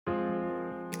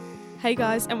Hey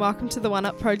guys, and welcome to the One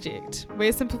Up Project.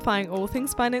 We're simplifying all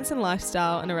things finance and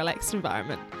lifestyle in a relaxed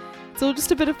environment. It's all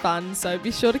just a bit of fun, so be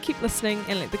sure to keep listening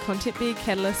and let the content be a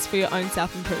catalyst for your own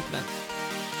self-improvement.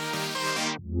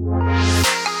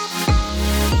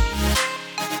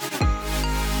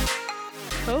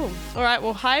 Cool. All right,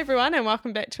 well, hi everyone, and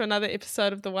welcome back to another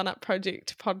episode of the One Up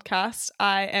Project podcast.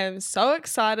 I am so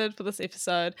excited for this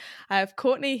episode. I have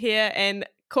Courtney here, and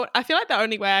I feel like the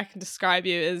only way I can describe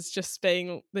you is just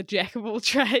being the jack of all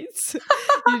trades.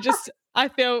 I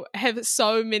feel, have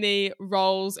so many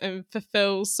roles and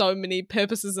fulfill so many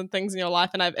purposes and things in your life.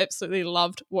 And I've absolutely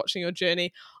loved watching your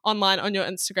journey online on your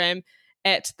Instagram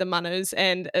at the Manus.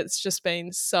 And it's just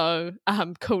been so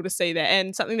cool to see that.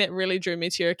 And something that really drew me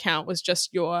to your account was just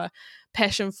your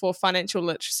passion for financial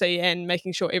literacy and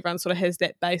making sure everyone sort of has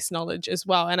that base knowledge as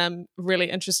well. And I'm really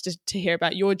interested to hear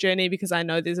about your journey because I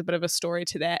know there's a bit of a story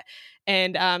to that.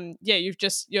 And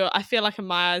I feel like in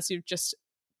my eyes, you've just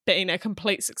been a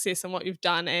complete success in what you've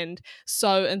done and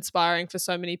so inspiring for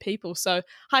so many people. So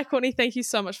hi Courtney, thank you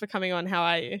so much for coming on. How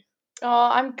are you? Oh,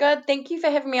 I'm good. Thank you for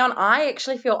having me on. I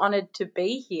actually feel honoured to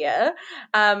be here.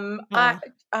 I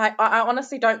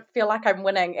honestly don't feel like I'm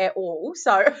winning at all.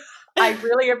 So I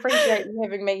really appreciate you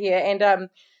having me here. And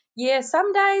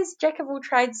some days jack of all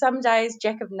trades, some days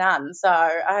jack of none. So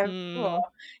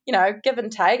give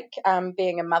and take,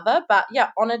 being a mother. But yeah,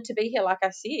 honoured to be here, like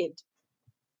I said.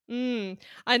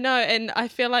 I know, and I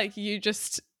feel like you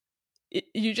just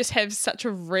have such a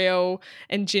real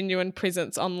and genuine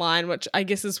presence online, which I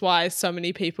guess is why so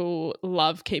many people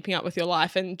love keeping up with your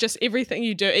life and just everything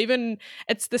you do. Even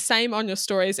it's the same on your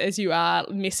stories as you are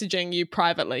messaging you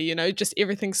privately, just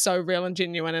everything's so real and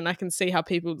genuine, and I can see how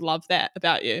people love that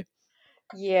about you.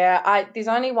 Yeah, there's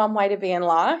only one way to be in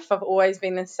life. I've always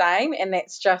been the same, and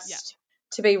that's just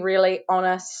to be really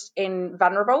honest and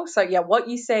vulnerable. So yeah, what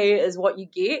you see is what you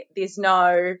get. There's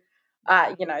no,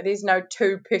 there's no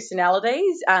two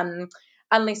personalities.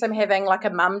 Unless I'm having like a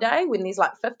mum day when there's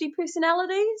like 50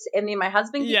 personalities, and then my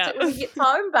husband gets it when he gets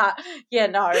home. But yeah,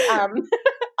 no,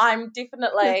 I'm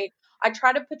definitely. I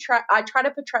try to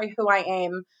portray who I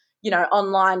am,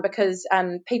 online, because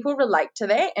people relate to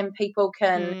that and people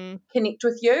can connect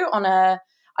with you on a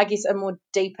more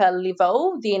deeper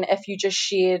level than if you just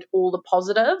shared all the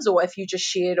positives or if you just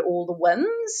shared all the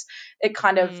wins. It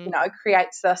kind of,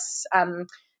 creates this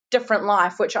different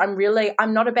life, which I'm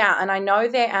not about. And I know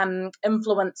that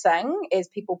influencing, as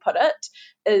people put it,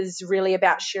 is really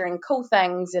about sharing cool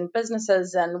things and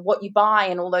businesses and what you buy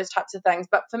and all those types of things.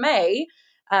 But for me,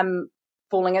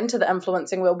 falling into the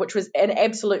influencing world, which was an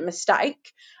absolute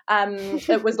mistake.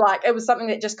 It was something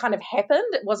that just kind of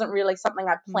happened. It wasn't really something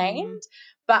I planned.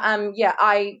 But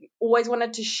I always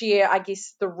wanted to share, I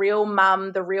guess, the real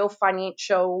mum, the real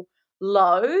financial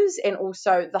lows and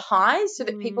also the highs so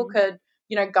that people could,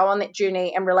 go on that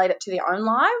journey and relate it to their own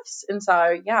lives. And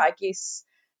so, yeah, I guess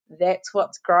that's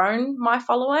what's grown my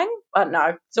following. But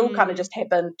no, it's all kind of just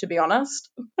happened, to be honest.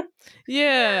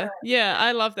 Yeah,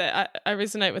 I love that. I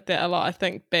resonate with that a lot. I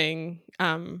think being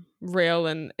real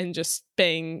and just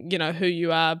being, who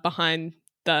you are behind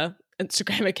the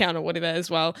Instagram account or whatever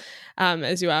as well,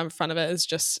 as you are in front of it is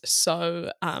just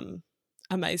so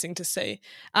amazing to see.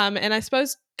 And I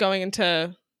suppose going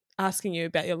into asking you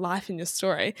about your life and your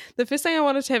story, the first thing I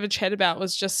wanted to have a chat about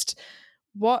was just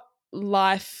what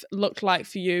life looked like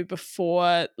for you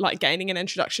before like gaining an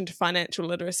introduction to financial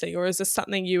literacy, or is this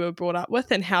something you were brought up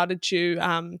with, and how did you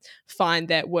find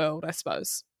that world, I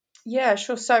suppose? Yeah,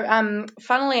 sure. So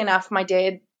funnily enough, my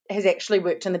dad has actually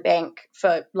worked in the bank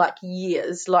for like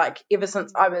years, like ever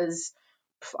since I was,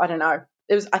 I don't know,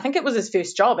 I think it was his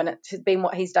first job, and it's been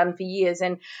what he's done for years.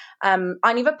 And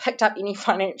I never picked up any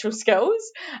financial skills,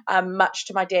 much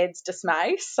to my dad's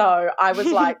dismay. So I was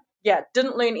like, yeah,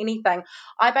 didn't learn anything.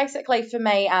 I basically, for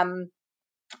me,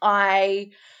 I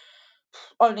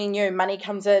only knew money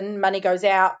comes in, money goes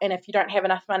out, and if you don't have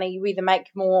enough money, you either make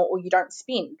more or you don't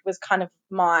spend, was kind of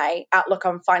my outlook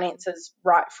on finances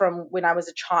right from when I was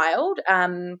a child.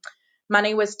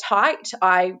 Money was tight.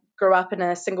 I grew up in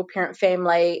a single parent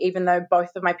family, even though both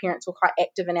of my parents were quite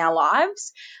active in our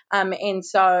lives. And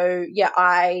so, yeah,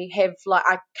 I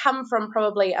come from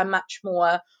probably a much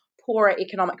more poorer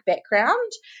economic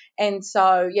background. And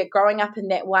so, yeah, growing up in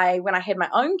that way, when I had my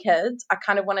own kids, I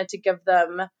kind of wanted to give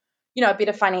them, a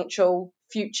better financial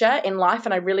future in life.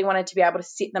 And I really wanted to be able to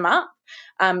set them up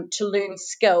to learn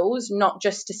skills, not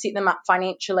just to set them up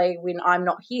financially when I'm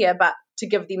not here, but to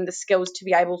give them the skills to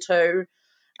be able to,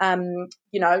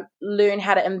 learn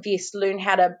how to invest, learn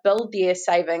how to build their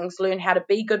savings, learn how to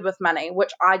be good with money, which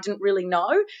I didn't really know.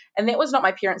 And that was not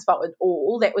my parents' fault at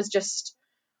all. That was just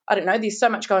I don't know, there's so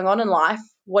much going on in life.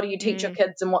 What do you teach your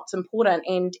kids and what's important?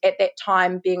 And at that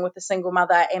time, being with a single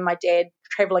mother and my dad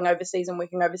traveling overseas and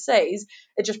working overseas,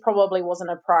 it just probably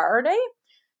wasn't a priority.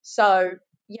 So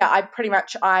yeah, I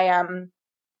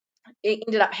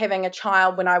ended up having a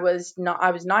child when I was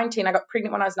 19. I got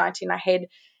pregnant when I was 19. I had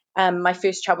my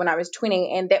first child when I was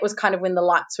 20, and that was kind of when the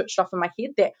light switched off in my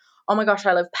head that, oh my gosh,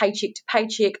 I live paycheck to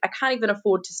paycheck. I can't even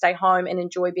afford to stay home and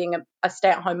enjoy being a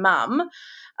stay-at-home mum.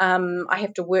 I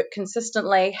have to work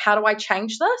consistently. How do I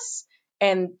change this?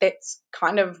 And that's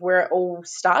kind of where it all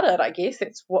started, I guess.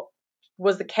 That's what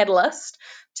was the catalyst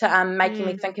to making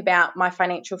me think about my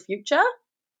financial future.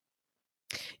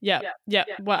 Yeah.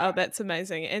 Wow, that's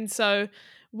amazing. And so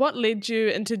what led you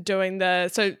into doing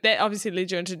so that obviously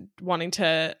led you into wanting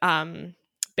to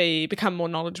become more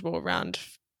knowledgeable around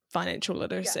financial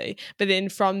literacy. But then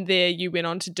from there you went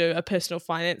on to do a personal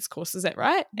finance course, is that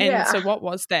right? Yeah. And so what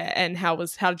was that, and how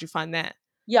did you find that?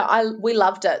 Yeah, we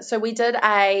loved it. So we did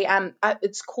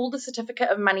it's called the Certificate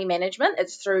of Money Management.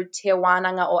 It's through Te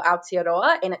Wānanga or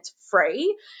Aotearoa, and it's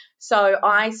free. So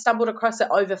I stumbled across it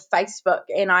over Facebook,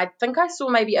 and I think I saw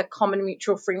maybe a common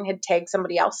mutual friend had tagged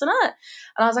somebody else in it.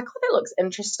 And I was like, oh, that looks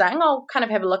interesting. I'll kind of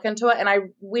have a look into it. And I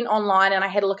went online and I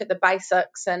had a look at the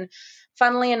basics. And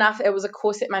funnily enough, it was a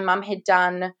course that my mum had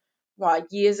done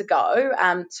years ago.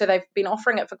 So they've been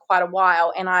offering it for quite a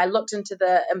while. And I looked into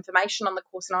the information on the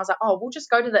course and I was like, oh, we'll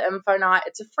just go to the info night.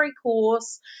 It's a free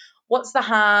course. What's the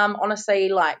harm?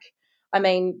 Honestly,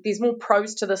 there's more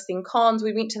pros to this than cons.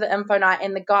 We went to the info night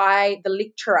and the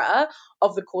lecturer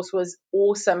of the course was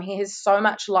awesome. He has so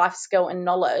much life skill and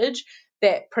knowledge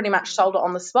that pretty much sold it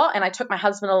on the spot. And I took my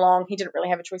husband along. He didn't really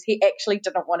have a choice. He actually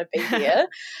didn't want to be there.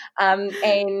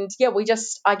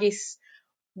 I guess,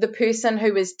 the person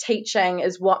who was teaching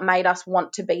is what made us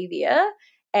want to be there,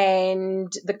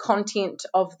 and the content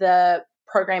of the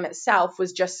program itself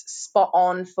was just spot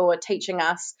on for teaching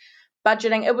us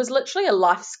budgeting. It was literally a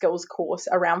life skills course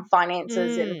around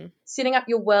finances and setting up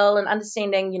your will and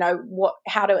understanding,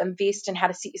 how to invest and how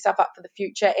to set yourself up for the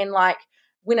future. And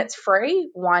when it's free,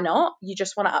 why not? You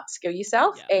just want to upskill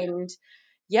yourself. Yeah. And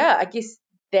I guess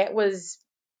that was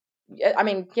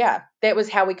that was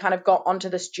how we kind of got onto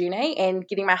this journey, and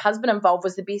getting my husband involved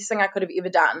was the best thing I could have ever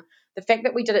done. The fact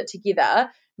that we did it together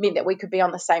meant that we could be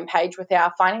on the same page with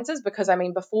our finances, because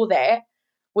before that,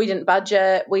 we didn't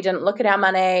budget, we didn't look at our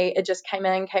money, it just came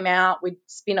in, came out, we'd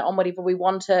spend it on whatever we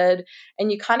wanted, and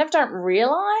you kind of don't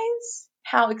realize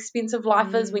how expensive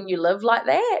life is when you live like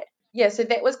that. Yeah, so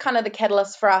that was kind of the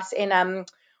catalyst for us, and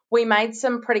we made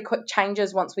some pretty quick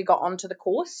changes once we got onto the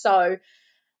course. So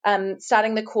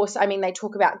starting the course, they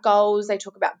talk about goals, they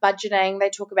talk about budgeting, they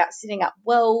talk about setting up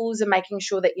wills and making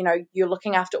sure that, you're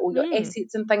looking after all your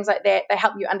assets and things like that. They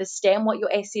help you understand what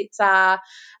your assets are,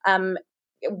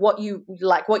 what you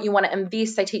want to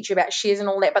invest. They teach you about shares and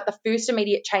all that. But the first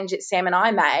immediate change that Sam and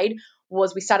I made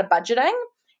was we started budgeting.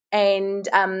 And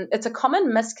it's a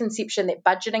common misconception that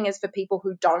budgeting is for people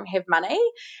who don't have money.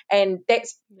 And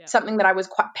that's something that I was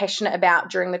quite passionate about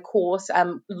during the course,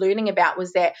 learning about,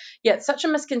 was that, it's such a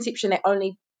misconception that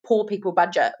only poor people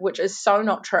budget, which is so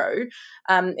not true.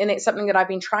 And it's something that I've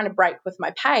been trying to break with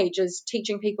my page, is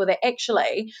teaching people that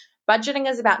actually budgeting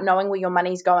is about knowing where your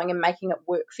money's going and making it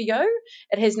work for you.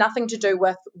 It has nothing to do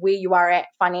with where you are at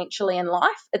financially in life.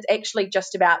 It's actually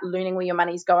just about learning where your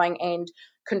money's going and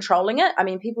controlling it.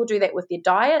 People do that with their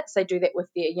diets. They do that with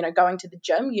their, going to the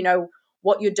gym,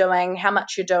 what you're doing, how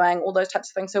much you're doing, all those types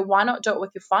of things. So why not do it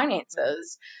with your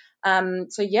finances?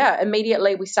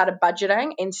 Immediately we started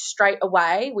budgeting, and straight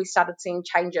away we started seeing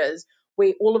changes.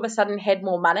 We all of a sudden had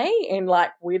more money, and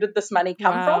where did this money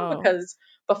come from? Because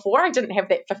before I didn't have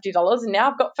that $50, and now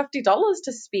I've got $50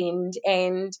 to spend.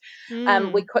 And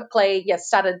we quickly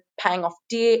started paying off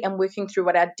debt and working through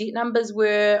what our debt numbers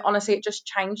were. Honestly, it just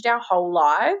changed our whole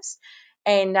lives.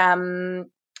 And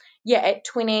at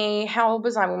 20, how old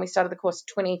was I when we started the course?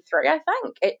 23, I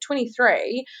think. At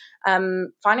 23,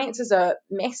 finances are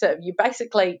massive. You're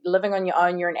basically living on your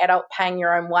own. You're an adult paying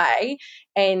your own way.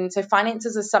 And so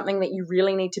finances is something that you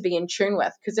really need to be in tune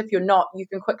with, because if you're not, you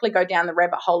can quickly go down the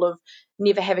rabbit hole of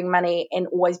never having money and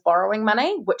always borrowing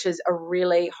money, which is a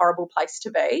really horrible place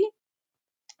to be.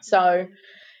 So,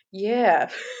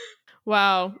 yeah.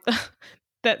 Wow.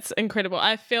 That's incredible.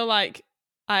 I feel like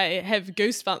I have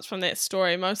goosebumps from that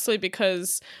story, mostly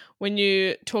because when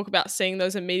you talk about seeing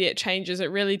those immediate changes, it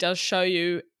really does show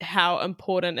you how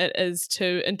important it is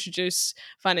to introduce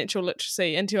financial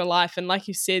literacy into your life. And like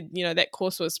you said, that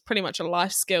course was pretty much a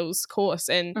life skills course,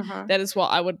 and that is what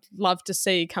I would love to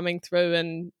see coming through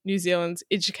in New Zealand's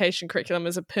education curriculum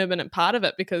as a permanent part of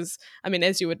it, because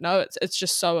as you would know, it's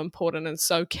just so important and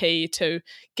so key to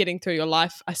getting through your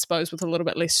life, I suppose, with a little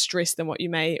bit less stress than what you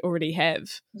may already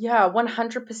have. Yeah,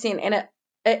 100%. And it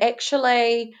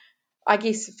actually, I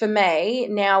guess for me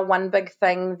now, one big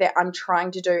thing that I'm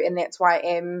trying to do, and that's why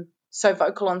I am so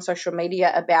vocal on social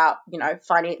media about,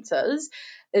 finances,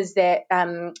 is that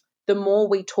the more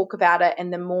we talk about it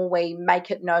and the more we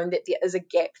make it known that there is a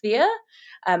gap there,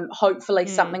 hopefully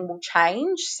something will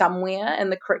change somewhere in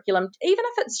the curriculum, even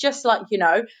if it's just like,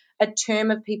 a term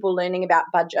of people learning about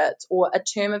budgets, or a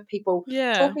term of people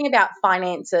talking about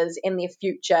finances and their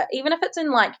future, even if it's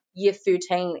in like year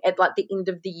 13 at like the end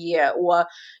of the year, or,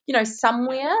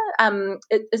 somewhere.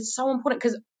 It's so important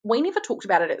because we never talked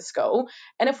about it at school.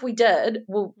 And if we did,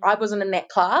 well, I wasn't in that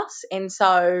class. And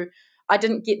so I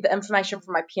didn't get the information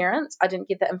from my parents. I didn't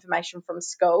get the information from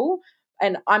school.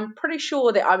 And I'm pretty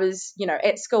sure that I was,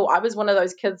 at school, I was one of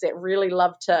those kids that really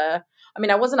loved to,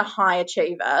 I wasn't a high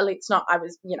achiever. I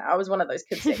was one of those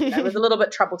kids that, was a little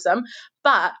bit troublesome,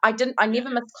 but I never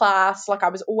missed class. Like I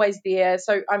was always there.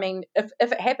 So, if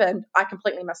it happened, I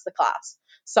completely missed the class.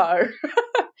 So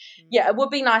yeah, it would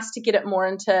be nice to get it more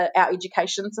into our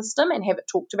education system and have it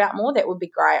talked about more. That would be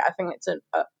great. I think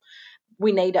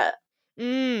we need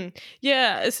it.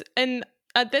 Yeah. And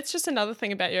that's just another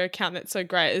thing about your account that's so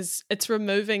great, is it's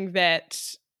removing that,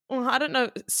 well, I don't know,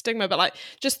 stigma, but like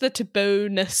just the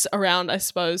taboo-ness around, I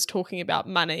suppose, talking about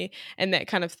money and that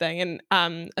kind of thing.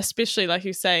 And especially like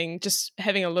you're saying, just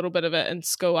having a little bit of it in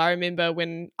school. I remember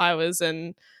when I was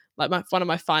in like one of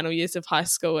my final years of high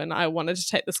school, and I wanted to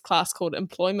take this class called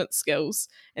employment skills,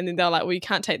 and then they're like, well, you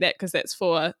can't take that because that's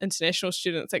for international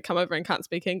students that come over and can't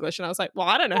speak English. And I was like, well,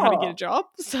 I don't know how to get a job,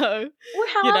 so well,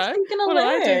 how else are you gonna what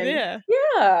learn? do I do there?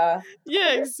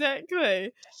 Yeah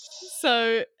Exactly.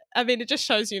 So it just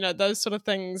shows, those sort of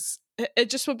things,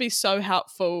 it just would be so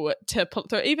helpful to put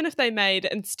through, even if they made,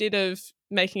 instead of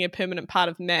making a permanent part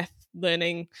of math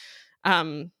learning,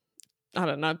 I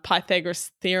don't know,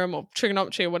 Pythagoras theorem or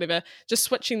trigonometry or whatever, just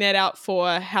switching that out for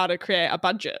how to create a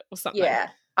budget or something. Yeah,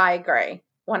 I agree.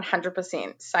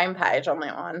 100%. Same page on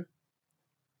that one.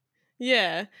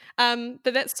 Yeah.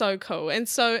 But that's so cool. And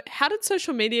so how did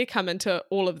social media come into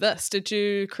all of this? Did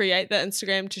you create the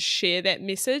Instagram to share that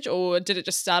message, or did it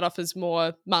just start off as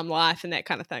more mum life and that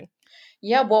kind of thing?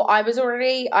 Yeah, well, I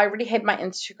already had my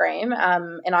Instagram,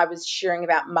 and I was sharing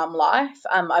about mum life.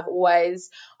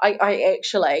 I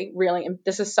actually really,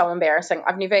 this is so embarrassing.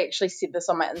 I've never actually said this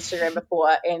on my Instagram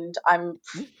before, and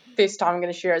first time I'm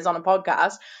going to share is on a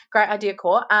podcast. Great idea,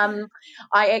 Court.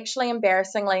 I actually,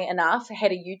 embarrassingly enough,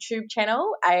 had a YouTube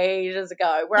channel ages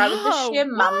ago where I would just share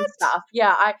mum stuff.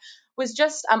 Yeah, I was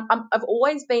just, I've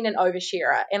always been an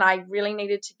oversharer, and I really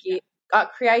needed to get,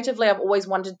 creatively, I've always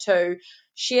wanted to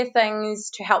share things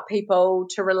to help people,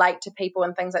 to relate to people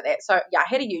and things like that. So yeah, I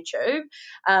had a YouTube.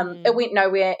 It went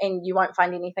nowhere, and you won't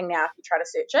find anything now if you try to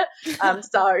search it.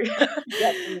 So yeah,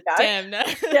 there you go. Damn, no.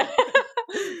 Yeah.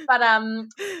 But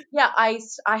yeah,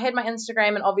 I had my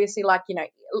Instagram, and obviously, like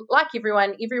like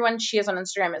everyone shares on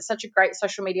Instagram. It's such a great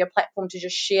social media platform to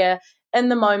just share in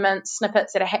the moment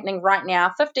snippets that are happening right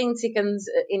now, 15 seconds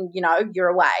in, you're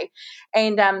away.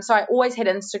 And so I always had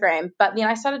Instagram, but then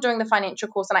I started doing the financial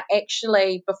course, and I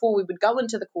actually, before we would go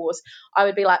into the course, I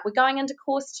would be like, we're going into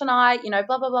course tonight, blah,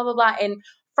 blah, blah, blah, blah. And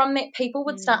from that, people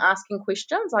would start asking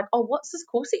questions like, oh, what's this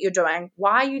course that you're doing?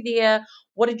 Why are you there?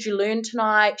 What did you learn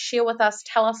tonight? Share with us,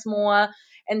 tell us more.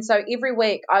 And so every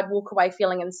week I'd walk away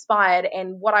feeling inspired.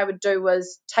 And what I would do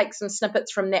was take some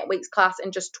snippets from that week's class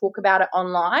and just talk about it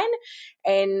online.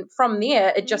 And from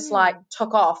there, it just like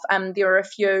took off. There were a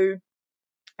few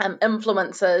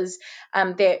influencers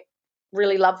that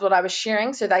really loved what I was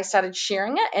sharing. So they started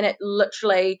sharing it, and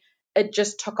it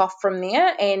just took off from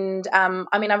there. And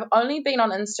I've only been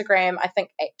on Instagram, I think,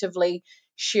 actively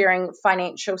sharing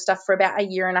financial stuff for about a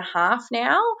year and a half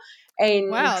now.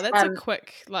 And wow, that's a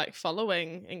quick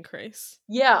following increase.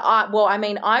 Yeah, I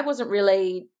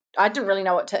didn't really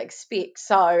know what to expect.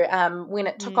 So when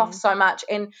it took off so much,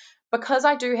 and because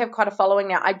I do have quite a following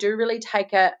now, I do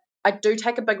take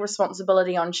a big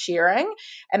responsibility on sharing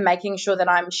and making sure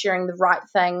that I'm sharing the right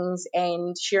things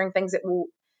and sharing things that will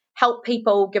help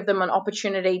people, give them an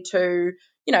opportunity to,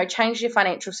 change their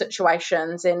financial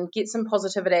situations and get some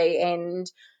positivity and,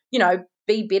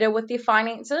 be better with their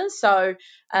finances. So,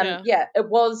 it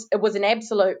was an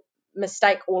absolute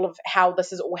mistake all of how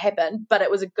this has all happened, but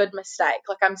it was a good mistake.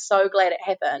 Like, I'm so glad it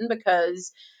happened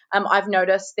because I've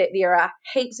noticed that there are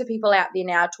heaps of people out there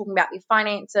now talking about their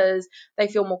finances. They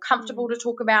feel more comfortable to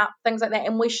talk about things like that.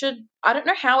 And I don't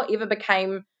know how it ever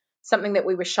became something that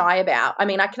we were shy about. I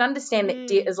mean, I can understand that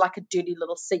debt is like a dirty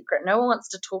little secret. No one wants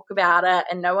to talk about it,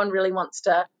 and no one really wants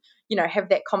to, have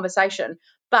that conversation.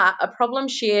 But a problem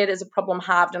shared is a problem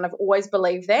halved, and I've always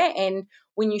believed that. And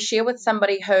when you share with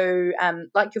somebody who,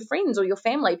 like your friends or your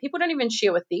family, people don't even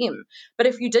share with them. But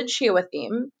if you did share with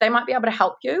them, they might be able to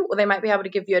help you, or they might be able to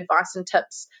give you advice and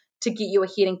tips to get you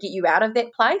ahead and get you out of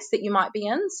that place that you might be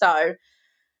in. So,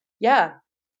 yeah,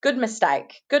 good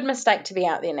mistake. Good mistake to be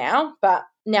out there now. But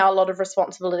now a lot of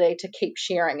responsibility to keep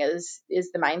sharing is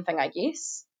the main thing, I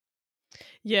guess.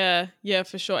 Yeah,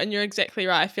 for sure. And you're exactly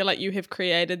right. I feel like you have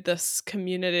created this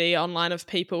community online of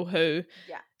people who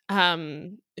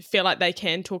feel like they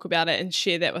can talk about it and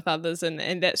share that with others.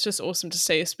 And that's just awesome to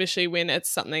see, especially when it's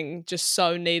something just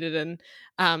so needed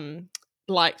and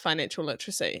like financial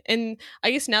literacy. And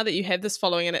I guess now that you have this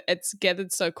following and it's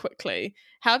gathered so quickly,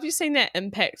 how have you seen that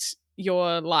impact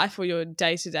your life or your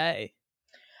day to day?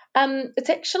 It's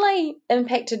actually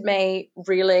impacted me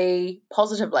really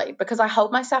positively because I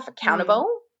hold myself accountable.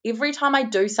 Every time I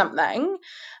do something,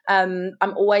 I'm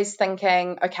always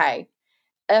thinking, okay,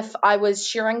 if I was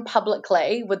sharing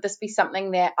publicly, would this be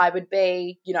something that I would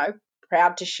be,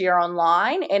 proud to share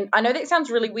online? And I know that sounds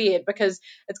really weird because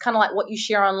it's kind of like what you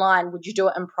share online, would you do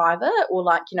it in private, or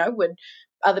like,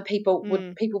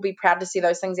 would people be proud to see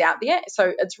those things out there?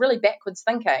 So it's really backwards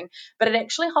thinking, but it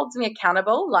actually holds me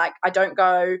accountable. Like, I don't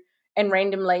go and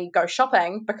randomly go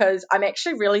shopping because I'm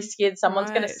actually really scared someone's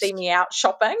going to see me out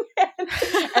shopping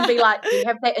and be like, do you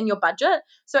have that in your budget?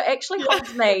 So it actually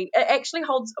holds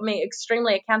me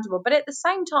extremely accountable. But at the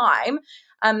same time,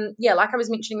 like I was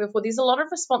mentioning before, there's a lot of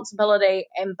responsibility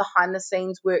and behind the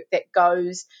scenes work that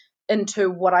goes into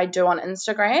what I do on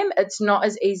Instagram. It's not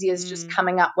as easy as just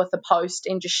coming up with a post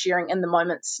and just sharing in the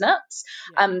moment snips.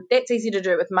 That's easy to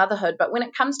do with motherhood. But when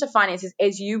it comes to finances,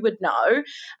 as you would know,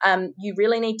 you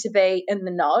really need to be in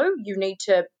the know. You need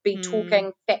to be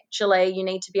talking factually. You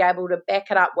need to be able to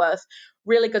back it up with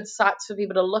really good sites for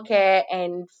people to look at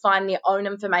and find their own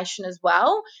information as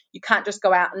well. You can't just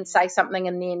go out and say something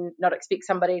and then not expect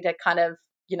somebody to kind of,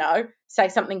 say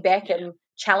something back and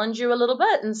challenge you a little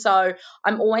bit. And so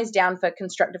I'm always down for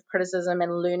constructive criticism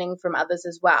and learning from others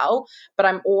as well. But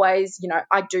I'm always,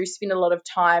 I do spend a lot of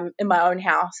time in my own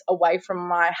house away from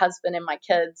my husband and my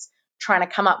kids trying to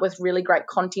come up with really great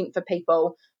content for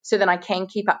people so that I can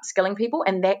keep upskilling people.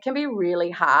 And that can be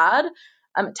really hard.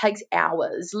 It takes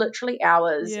hours, literally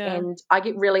hours. Yeah. And I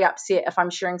get really upset if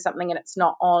I'm sharing something and it's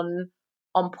not on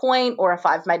point, or if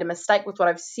I've made a mistake with what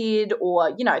I've said,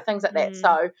 or, things like that.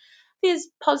 So there's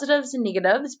positives and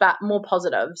negatives, but more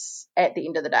positives at the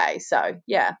end of the day. So,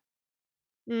 yeah.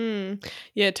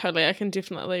 Yeah, totally. I can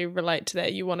definitely relate to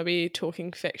that. You want to be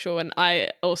talking factual, and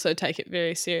I also take it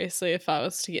very seriously if I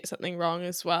was to get something wrong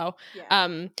as well.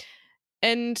 Yeah.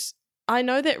 And I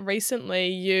know that recently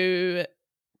you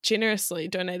generously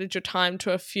donated your time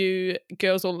to a few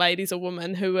girls or ladies or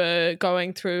women who were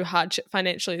going through hardship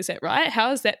financially. Is that right? How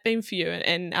has that been for you,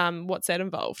 and what's that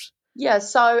involved? Yeah,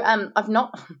 so I've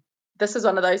not this is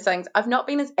one of those things. I've not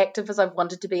been as active as I've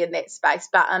wanted to be in that space,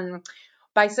 but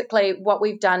basically what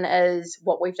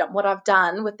I've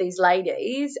done with these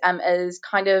ladies is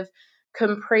kind of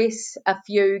compress a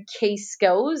few key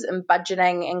skills in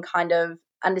budgeting and kind of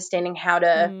understanding how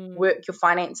to work your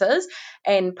finances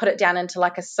and put it down into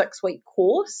like a 6-week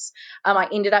course. I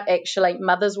ended up actually,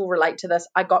 mothers will relate to this,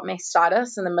 I got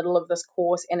mastitis in the middle of this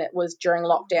course, and it was during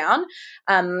lockdown,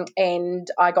 and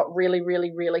I got really,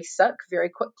 really, really sick very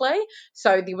quickly.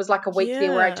 So there was like a week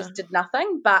there where I just did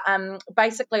nothing. But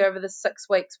basically over the 6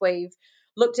 weeks, we've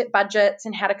looked at budgets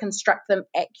and how to construct them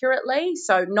accurately.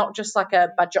 So not just like a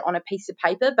budget on a piece of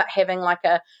paper, but having like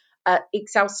a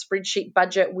Excel spreadsheet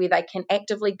budget where they can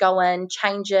actively go in,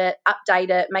 change it, update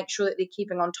it, make sure that they're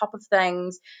keeping on top of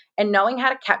things, and knowing how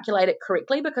to calculate it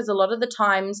correctly, because a lot of the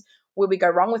times where we go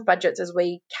wrong with budgets is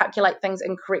we calculate things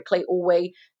incorrectly, or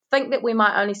we think that we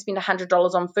might only spend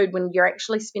 $100 on food when you're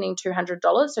actually spending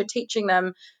 $200. So teaching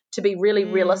them to be really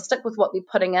realistic with what they're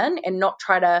putting in and not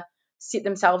try to set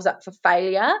themselves up for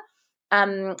failure.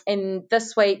 And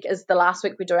this week is the last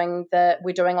week we're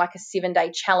doing like a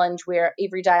 7-day challenge where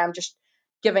every day I'm just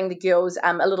giving the girls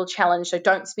a little challenge. So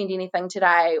don't spend anything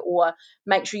today, or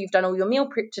make sure you've done all your meal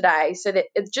prep today, so that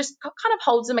it just kind of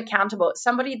holds them accountable. It's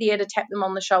somebody there to tap them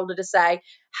on the shoulder to say,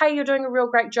 hey, you're doing a real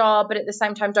great job, but at the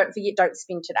same time, don't forget, don't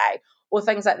spend today, or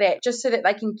things like that, just so that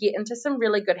they can get into some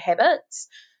really good habits.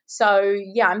 So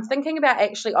yeah, I'm thinking about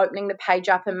actually opening the page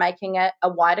up and making it a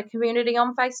wider community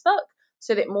on Facebook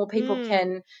so that more people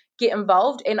can get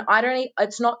involved. And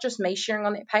it's not just me sharing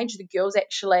on that page. The girls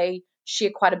actually share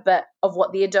quite a bit of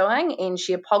what they're doing and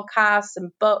share podcasts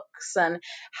and books and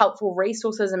helpful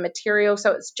resources and material.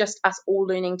 So it's just us all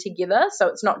learning together. So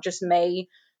it's not just me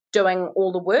doing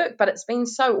all the work, but it's been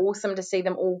so awesome to see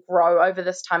them all grow over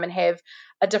this time and have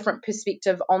a different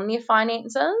perspective on their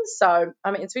finances. So,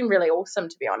 I mean, it's been really awesome,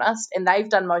 to be honest, and they've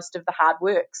done most of the hard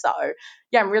work. So,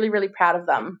 yeah, I'm really, really proud of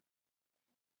them.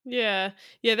 Yeah,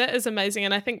 that is amazing.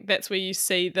 And I think that's where you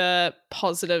see the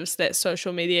positives that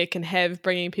social media can have,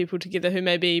 bringing people together who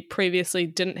maybe previously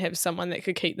didn't have someone that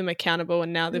could keep them accountable.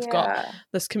 And now they've got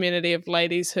this community of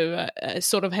ladies who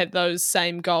sort of have those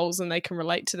same goals and they can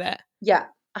relate to that. Yeah,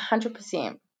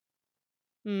 100%.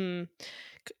 And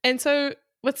so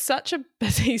with such a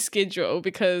busy schedule,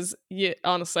 because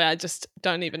honestly, I just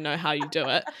don't even know how you do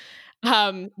it.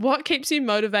 What keeps you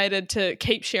motivated to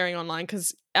keep sharing online?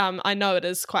 Because I know it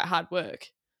is quite hard work.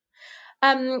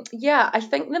 Yeah, I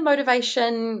think the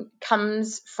motivation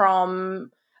comes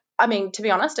from, I mean, to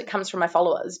be honest, it comes from my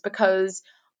followers, because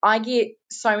I get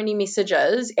so many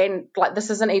messages, and like, this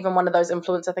isn't even one of those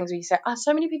influencer things where you say, oh,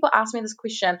 so many people ask me this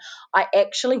question. I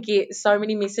actually get so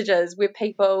many messages where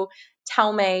people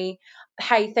tell me,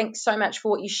 hey, thanks so much for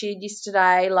what you shared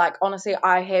yesterday. Like, honestly,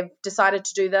 I have decided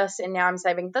to do this and now I'm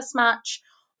saving this much.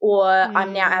 Or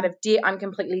I'm now out of debt, I'm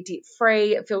completely debt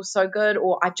free, it feels so good.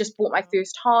 Or I just bought my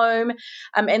first home.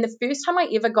 And the first time I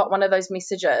ever got one of those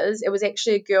messages, it was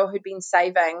actually a girl who'd been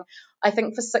saving, I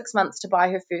think, for 6 months to buy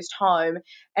her first home.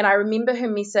 And I remember her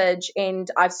message, and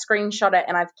I've screenshot it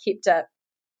and I've kept it.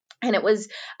 And it was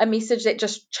a message that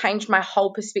just changed my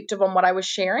whole perspective on what I was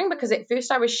sharing, because at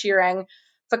first I was sharing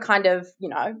for kind of,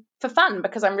 for fun,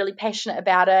 because I'm really passionate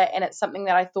about it and it's something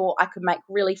that I thought I could make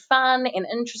really fun and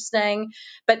interesting.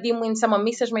 But then when someone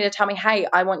messaged me to tell me, hey,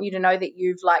 I want you to know that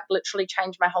you've like literally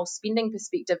changed my whole spending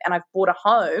perspective and I've bought a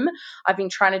home. I've been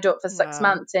trying to do it for 6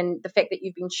 months, and the fact that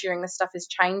you've been sharing this stuff has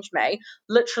changed me.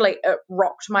 Literally, it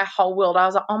rocked my whole world. I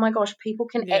was like, oh my gosh, people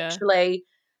can actually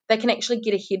get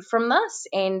ahead from this.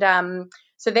 And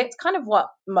so that's kind of what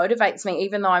motivates me,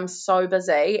 even though I'm so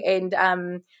busy.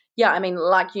 And I mean,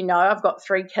 like, I've got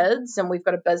 3 kids and we've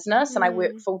got a business and I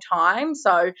work full time.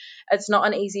 So it's not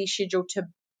an easy schedule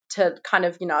to kind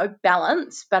of,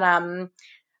 balance. But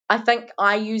I think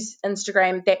I use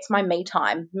Instagram. That's my me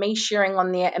time, me sharing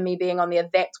on there and me being on there.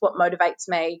 That's what motivates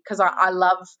me, because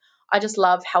I just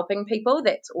love helping people.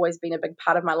 That's always been a big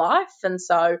part of my life. And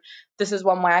so this is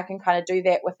one way I can kind of do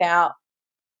that without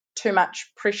too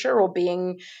much pressure or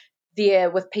being there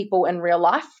with people in real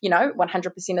life,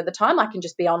 100% of the time. I can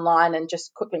just be online and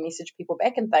just quickly message people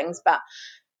back and things. But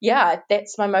yeah,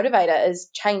 that's my motivator, is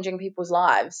changing people's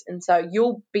lives. And so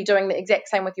you'll be doing the exact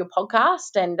same with your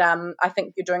podcast. And I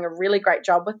think you're doing a really great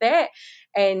job with that.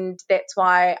 And that's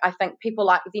why I think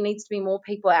there needs to be more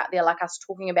people out there like us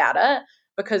talking about it,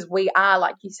 because we are,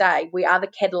 like you say, we are the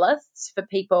catalysts for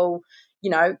people,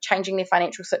 changing their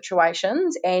financial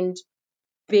situations and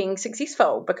being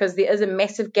successful, because there is a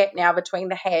massive gap now between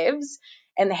the haves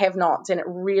and the have-nots. And it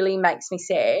really makes me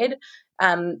sad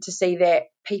to see that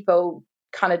people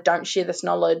kind of don't share this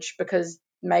knowledge, because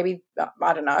maybe,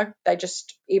 I don't know,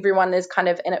 everyone is kind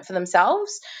of in it for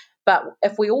themselves. But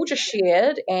if we all just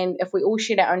shared, and if we all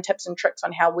shared our own tips and tricks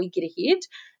on how we get ahead,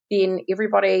 then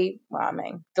everybody, well, I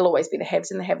mean, there'll always be the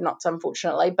haves and the have-nots,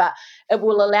 unfortunately, but it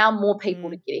will allow more people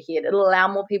to get ahead. It'll allow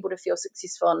more people to feel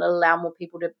successful, and it'll allow more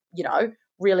people to,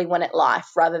 really win at life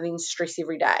rather than stress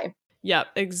every day. Yep,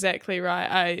 exactly right.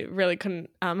 I really couldn't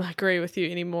agree with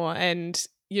you anymore. And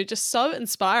you're just so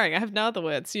inspiring. I have no other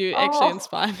words. You actually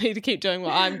inspire me to keep doing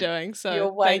what I'm doing. So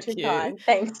you're way too kind.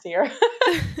 Thanks, Sarah.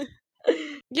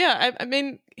 Yeah, I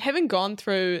mean, having gone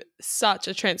through such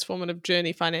a transformative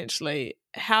journey financially,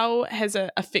 how has it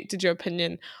affected your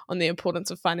opinion on the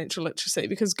importance of financial literacy?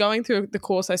 Because going through the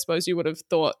course, I suppose you would have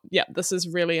thought, yeah, this is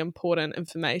really important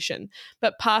information.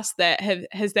 But past that,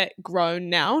 has that grown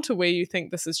now to where you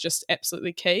think this is just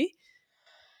absolutely key?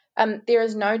 There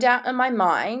is no doubt in my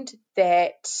mind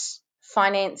that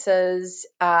finances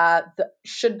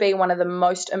should be one of the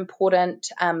most important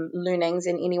learnings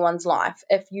in anyone's life.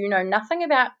 If you know nothing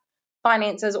about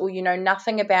finances, or you know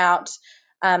nothing about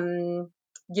how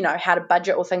to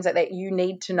budget or things like that, you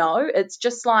need to know. It's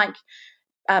just like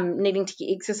needing to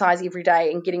get exercise every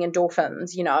day and getting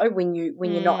endorphins, when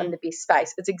you're not in the best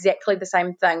space. It's exactly the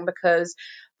same thing, because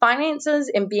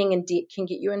finances and being in debt can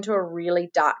get you into a really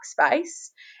dark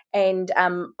space. And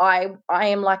I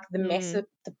am like the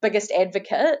biggest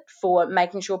advocate for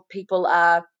making sure people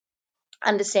are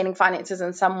understanding finances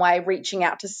in some way, reaching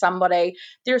out to somebody.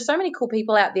 There are so many cool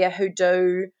people out there who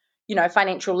do,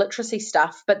 financial literacy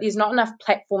stuff, but there's not enough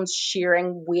platforms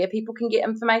sharing where people can get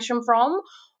information from,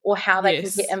 or how they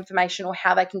can get information, or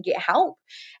how they can get help.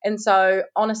 And so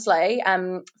honestly,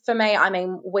 for me,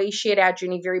 we shared our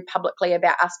journey very publicly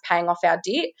about us paying off our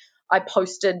debt. I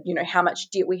posted, how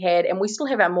much debt we had, and we still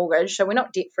have our mortgage, so we're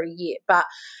not debt free yet. But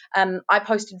I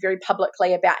posted very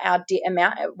publicly about our debt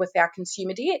amount with our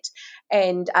consumer debt,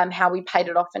 and how we paid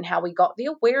it off and how we got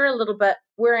there. We're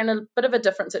in a bit of a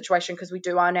different situation because we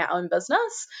do own our own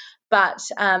business, but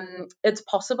it's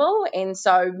possible. And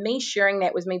so me sharing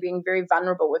that was me being very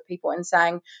vulnerable with people and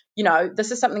saying,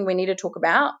 this is something we need to talk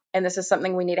about, and this is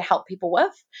something we need to help people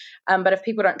with. But if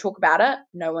people don't talk about it,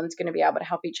 no one's going to be able to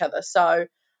help each other. So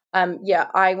I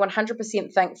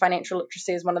 100% think financial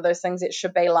literacy is one of those things that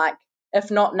should be like, if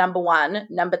not number one,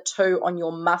 number two on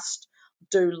your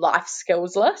must-do life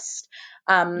skills list.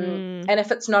 And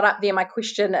if it's not up there, my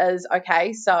question is,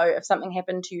 okay, so if something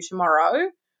happened to you tomorrow,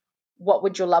 what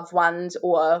would your loved ones,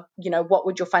 or, what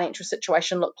would your financial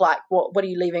situation look like? What are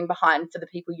you leaving behind for the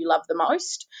people you love the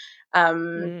most?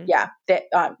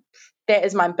 That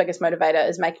is my biggest motivator,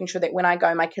 is making sure that when I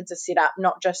go, my kids are set up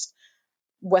not just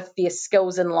with their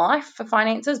skills in life for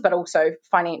finances, but also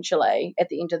financially at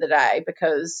the end of the day,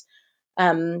 because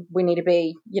we need to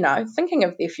be, thinking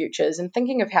of their futures and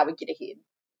thinking of how we get ahead.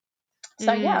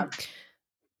 So,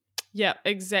 Yeah,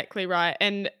 exactly right.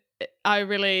 And I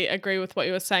really agree with what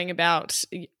you were saying about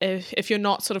if you're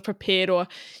not sort of prepared, or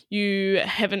you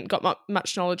haven't got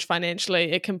much knowledge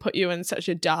financially, it can put you in such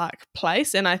a dark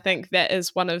place. And I think that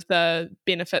is one of the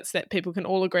benefits that people can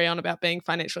all agree on about being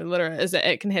financially literate, is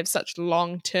that it can have such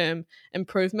long-term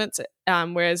improvements.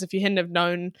 Whereas if you hadn't have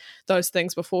known those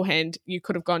things beforehand, you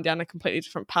could have gone down a completely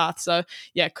different path. So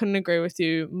yeah, couldn't agree with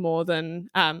you more than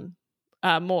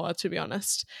more, to be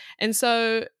honest. And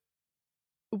so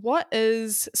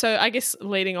I guess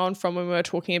leading on from when we were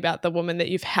talking about the women that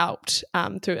you've helped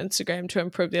through Instagram to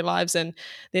improve their lives and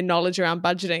their knowledge around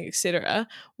budgeting, etc.,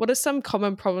 what are some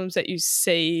common problems that you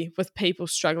see with people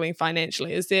struggling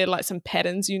financially? Is there like some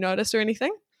patterns you notice or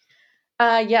anything?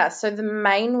 So the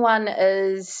main one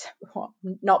is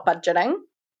not budgeting.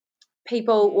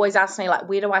 People always ask me, like,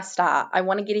 where do I start? I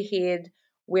want to get ahead.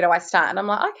 Where do I start? And I'm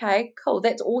like, okay, cool.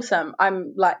 That's awesome.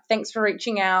 I'm like, thanks for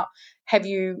reaching out. Have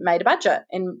you made a budget?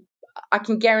 And I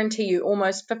can guarantee you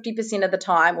almost 50% of the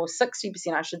time, or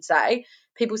 60%, I should say,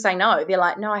 people say no. They're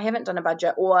like, no, I haven't done a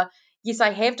budget. Or yes,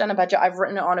 I have done a budget. I've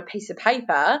written it on a piece of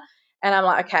paper. And I'm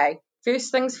like, okay,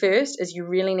 first things first is you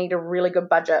really need a really good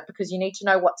budget, because you need to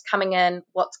know what's coming in,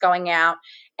 what's going out,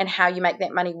 and how you make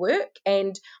that money work.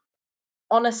 And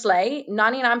honestly,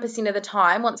 99% of the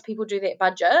time, once people do that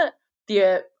budget,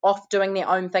 they're off doing their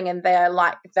own thing, and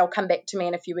they'll come back to me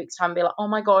in a few weeks' time and be like, oh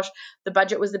my gosh, the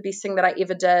budget was the best thing that I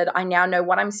ever did. I now know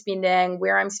what I'm spending,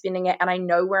 where I'm spending it, and I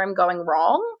know where I'm going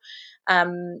wrong.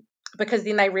 Because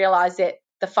then they realize that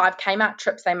the 5 Kmart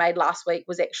trips they made last week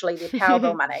was actually their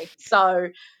Powerball money. So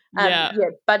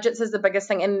budgets is the biggest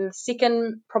thing. And the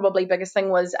second probably biggest thing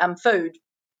was food.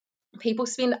 People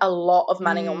spend a lot of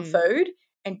money on food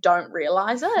and don't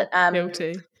realize it.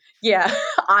 Guilty. Yeah,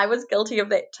 I was guilty of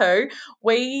that too.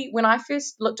 When I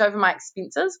first looked over my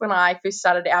expenses, when I first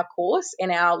started our course,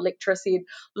 and our lecturer said,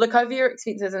 look over your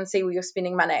expenses and see where you're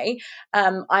spending money,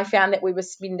 I found that we were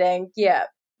spending,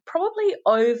 probably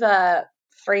over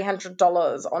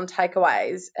 $300 on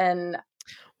takeaways in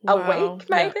a week,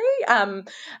 maybe. Yeah.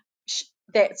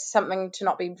 That's something to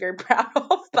not be very proud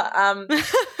of, but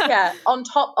on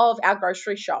top of our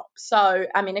grocery shop. So,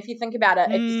 if you think about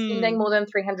it, if you're spending more than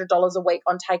 $300 a week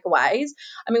on takeaways,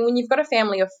 when you've got a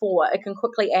family of 4, it can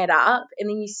quickly add up, and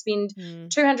then you spend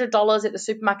 $200 at the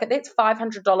supermarket. That's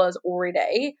 $500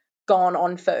 already gone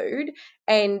on food,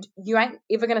 and you ain't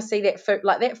ever going to see that food.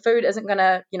 Like, that food isn't going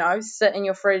to, sit in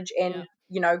your fridge and,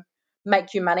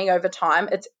 make you money over time.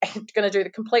 It's going to do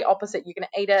the complete opposite. You're going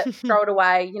to eat it, throw it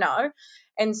away,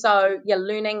 And so,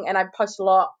 learning, and I post a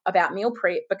lot about meal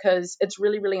prep, because it's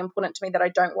really, really important to me that I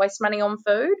don't waste money on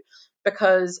food,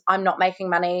 because I'm not making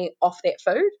money off that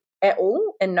food at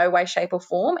all, in no way, shape or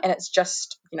form. And it's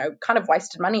just, kind of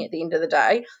wasted money at the end of the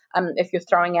day. If you're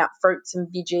throwing out fruits and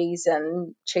veggies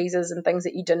and cheeses and things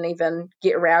that you didn't even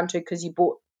get around to because you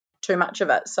bought too much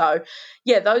of it. So,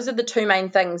 those are the 2 main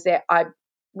things that I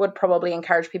would probably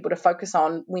encourage people to focus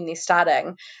on when they're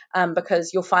starting,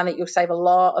 because you'll find that you'll save a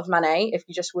lot of money if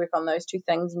you just work on those 2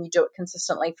 things and you do it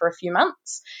consistently for a few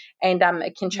months, and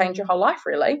it can change your whole life,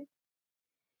 really.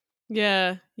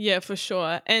 Yeah, for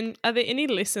sure. And are there any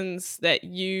lessons that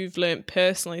you've learned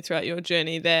personally throughout your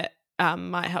journey that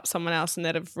might help someone else and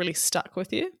that have really stuck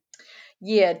with you?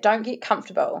 don't get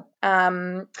comfortable.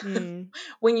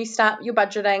 When you start your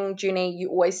budgeting journey, you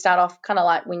always start off kind of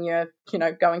like when you're,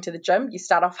 going to the gym. You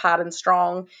start off hard and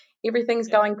strong. Everything's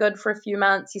going good for a few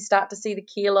months. You start to see the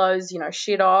kilos,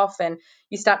 shed off, and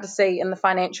you start to see in the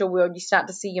financial world, you start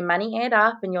to see your money add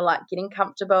up, and you're like getting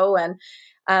comfortable.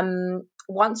 And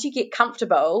once you get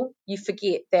comfortable, you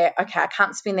forget that, okay, I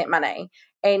can't spend that money.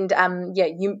 And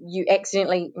you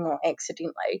accidentally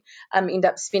end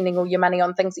up spending all your money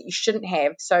on things that you shouldn't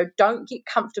have. So don't get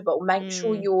comfortable. Make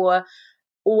sure you're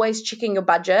always checking your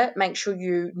budget. Make sure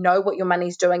you know what your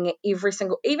money's doing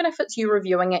even if it's you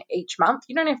reviewing it each month.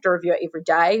 You don't have to review it every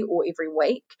day or every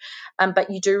week,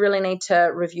 but you do really need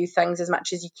to review things as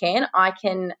much as you can. I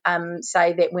can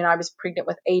say that when I was pregnant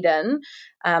with Eden,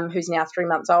 who's now 3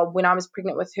 months old, when I was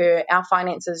pregnant with her, our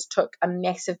finances took a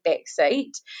massive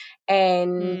backseat.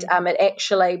 And it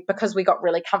actually, because we got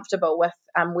really comfortable with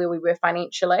where we were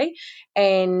financially,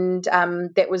 and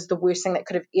that was the worst thing that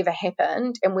could have ever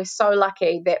happened. And we're so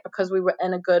lucky that because we were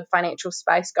in a good financial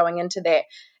space going into that,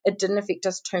 it didn't affect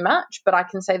us too much. But I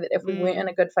can say that if we weren't in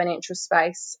a good financial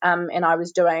space and I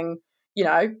was doing,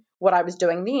 what I was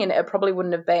doing then, it probably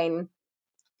wouldn't have been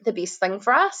the best thing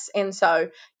for us. And so,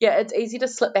 it's easy to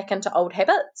slip back into old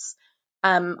habits.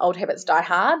 Old habits die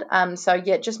hard.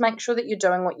 Just make sure that you're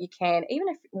doing what you can. Even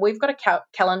if we've got a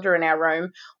calendar in our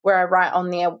room where I write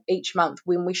on there each month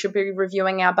when we should be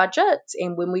reviewing our budgets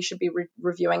and when we should be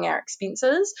reviewing our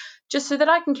expenses, just so that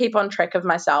I can keep on track of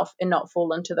myself and not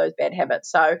fall into those bad habits.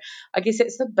 So I guess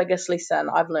that's the biggest lesson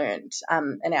I've learned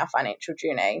in our financial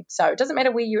journey. So it doesn't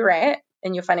matter where you're at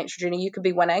in your financial journey. You could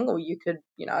be winning or you could,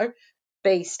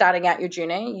 be starting out your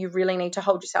journey. You really need to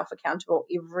hold yourself accountable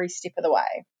every step of the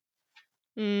way.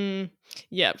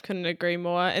 Yeah, couldn't agree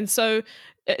more. And so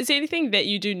is there anything that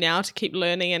you do now to keep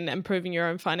learning and improving your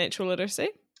own financial literacy?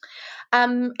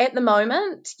 At the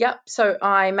moment, yep. So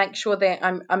I make sure that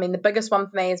the biggest one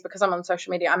for me is because I'm on social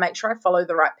media, I make sure I follow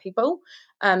the right people.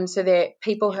 So that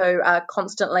people who are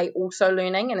constantly also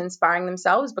learning and inspiring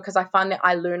themselves, because I find that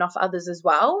I learn off others as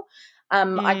well.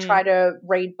 I try to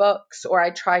read books, or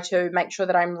I try to make sure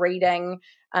that I'm reading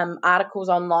articles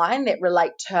online that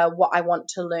relate to what I want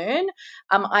to learn.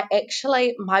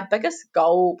 My biggest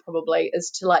goal probably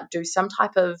is to do some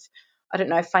type of, I don't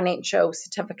know, financial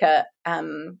certificate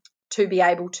to be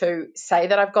able to say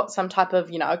that I've got some type of,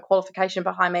 qualification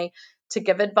behind me to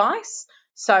give advice.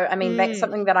 So, that's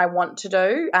something that I want to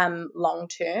do long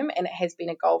term, and it has been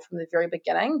a goal from the very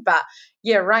beginning. But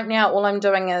right now, all I'm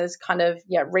doing is kind of,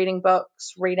 reading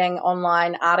books, reading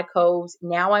online articles.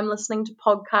 Now I'm listening to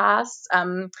podcasts,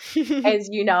 as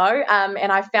you know,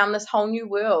 and I found this whole new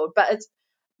world. But it's,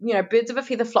 birds of a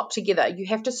feather flock together. You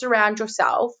have to surround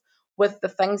yourself with the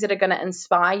things that are going to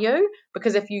inspire you,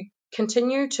 because if you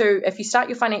start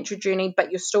your financial journey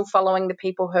but you're still following the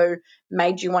people who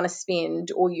made you want to spend,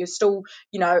 or you're still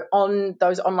on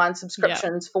those online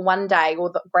subscriptions for one day,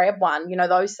 or grab one,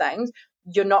 those things,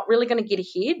 you're not really going to get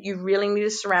ahead. You really need to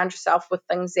surround yourself with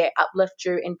things that uplift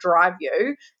you and drive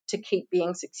you to keep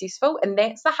being successful. And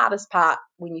that's the hardest part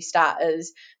when you start,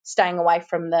 is staying away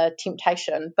from the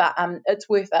temptation. But it's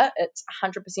worth it. It's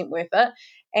 100% worth it.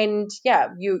 And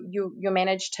you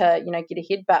manage to get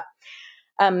ahead. But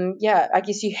I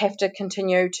guess you have to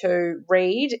continue to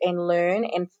read and learn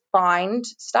and find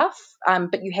stuff,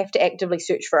 but you have to actively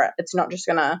search for it. It's not just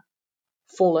going to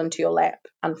fall into your lap,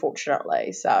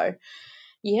 unfortunately. So,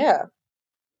 yeah.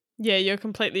 Yeah, you're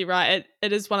completely right.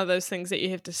 It is one of those things that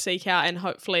you have to seek out, and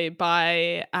hopefully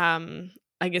by,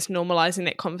 I guess, normalizing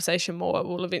that conversation more, it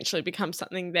will eventually become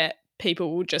something that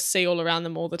people will just see all around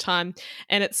them all the time.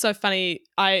 And it's so funny.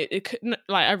 I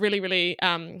really, really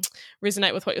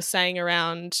resonate with what you're saying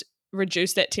around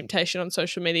reduce that temptation on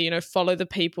social media. Follow the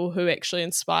people who actually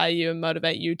inspire you and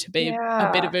motivate you to be a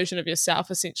better version of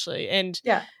yourself, essentially. And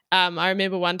I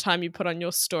remember one time you put on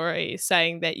your story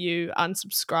saying that you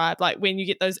unsubscribe, like when you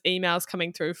get those emails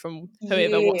coming through from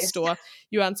whoever, what store,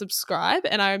 you unsubscribe.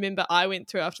 And I remember I went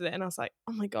through after that and I was like,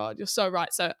 oh my God, you're so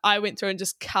right. So I went through and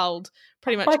just culled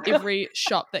pretty much every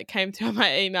shop that came through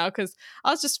my email, because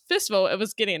I was just, first of all, it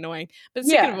was getting annoying. But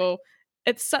second of all,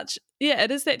 it's such,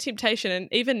 it is that temptation. And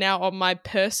even now on my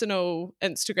personal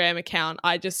Instagram account,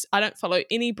 I don't follow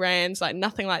any brands, like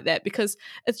nothing like that, because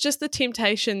it's just the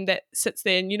temptation that sits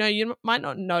there, and you might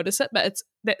not notice it, but it's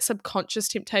that subconscious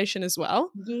temptation as well.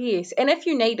 Yes. And if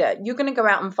you need it, you're going to go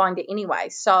out and find it anyway.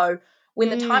 So when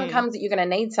the time comes that you're going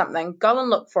to need something, go and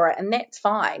look for it, and that's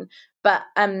fine. But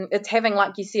it's having,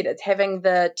 like you said, it's having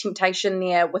the temptation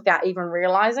there without even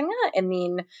realizing it, and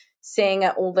then seeing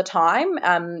it all the time,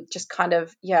 just kind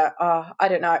of, I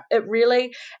don't know. It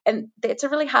really, and that's a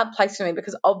really hard place for me,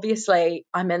 because obviously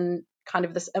I'm in kind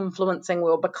of this influencing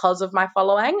world because of my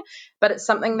following, but it's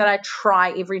something that I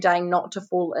try every day not to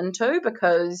fall into,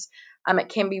 because it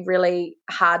can be really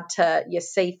hard to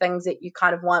see things that you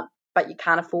kind of want but you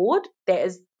can't afford.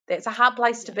 That's a hard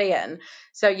place to be in.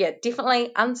 So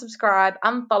definitely unsubscribe,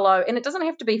 unfollow, and it doesn't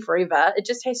have to be forever. It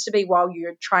just has to be while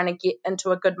you're trying to get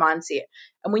into a good mindset.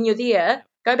 And when you're there,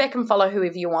 go back and follow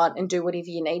whoever you want and do whatever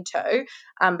you need to,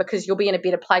 because you'll be in a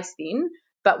better place then.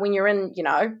 But when you're in,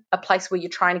 a place where you're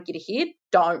trying to get ahead,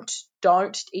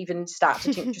 don't even start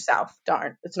to tempt yourself.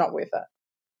 Don't. It's not worth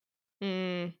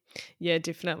it. Yeah,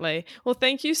 definitely. Well,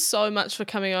 thank you so much for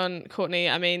coming on, Courtney.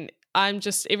 I mean,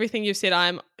 everything you've said,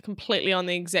 I'm completely on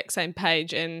the exact same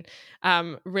page, and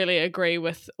really agree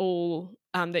with all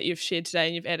that you've shared today,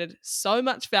 and you've added so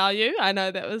much value. I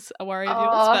know that was a worry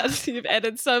of yours, but you've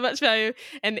added so much value,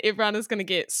 and everyone is going to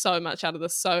get so much out of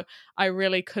this. So I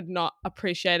really could not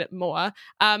appreciate it more.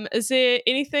 Is there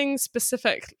anything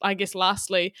specific, I guess,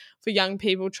 lastly, for young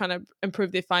people trying to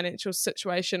improve their financial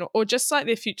situation, or just like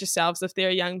their future selves, if they're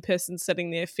a young person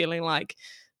sitting there feeling like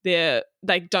they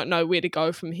don't know where to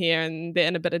go from here and they're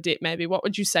in a bit of debt maybe, what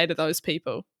would you say to those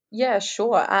people? Yeah,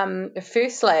 sure.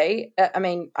 Firstly, I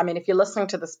mean, if you're listening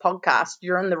to this podcast,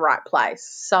 you're in the right place.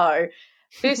 So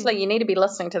firstly, you need to be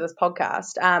listening to this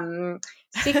podcast.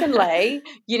 Secondly,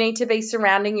 you need to be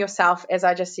surrounding yourself, as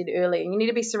I just said earlier, you need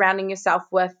to be surrounding yourself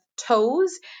with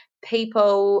tools,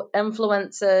 people,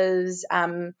 influencers,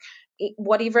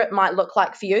 whatever it might look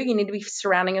like for you. You need to be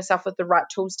surrounding yourself with the right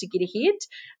tools to get ahead.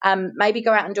 Maybe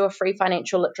go out and do a free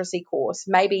financial literacy course.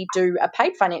 Maybe do a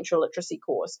paid financial literacy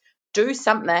course. Do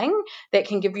something that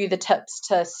can give you the tips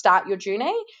to start your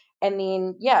journey. And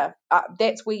then,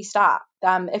 that's where you start.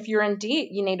 If you're in debt,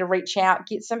 you need to reach out,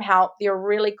 get some help. There are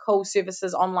really cool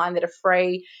services online that are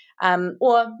free,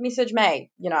 or message me,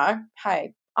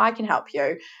 hey, I can help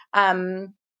you.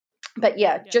 But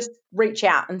just reach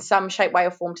out in some shape, way,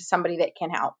 or form to somebody that can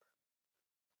help.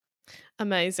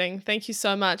 Amazing. Thank you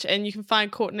so much. And you can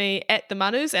find Courtney at The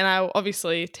Manus, and I'll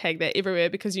obviously tag that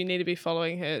everywhere because you need to be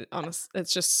following her.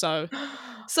 It's just so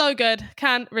good.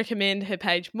 Can't recommend her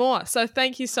page more. So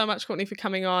thank you so much, Courtney, for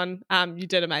coming on. You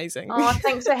did amazing. Oh,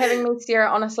 thanks for having me,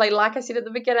 Sarah. Honestly, like I said at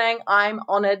the beginning, I'm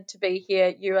honoured to be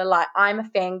here. You are like, I'm a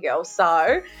fangirl.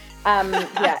 So,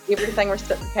 everything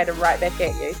reciprocated right back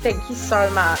at you. Thank you so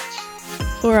much.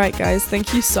 Alright guys,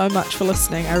 thank you so much for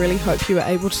listening. I really hope you were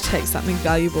able to take something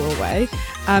valuable away.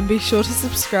 Be sure to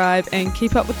subscribe and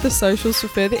keep up with the socials for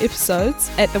further episodes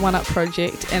at The One Up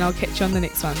Project, and I'll catch you on the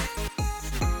next one.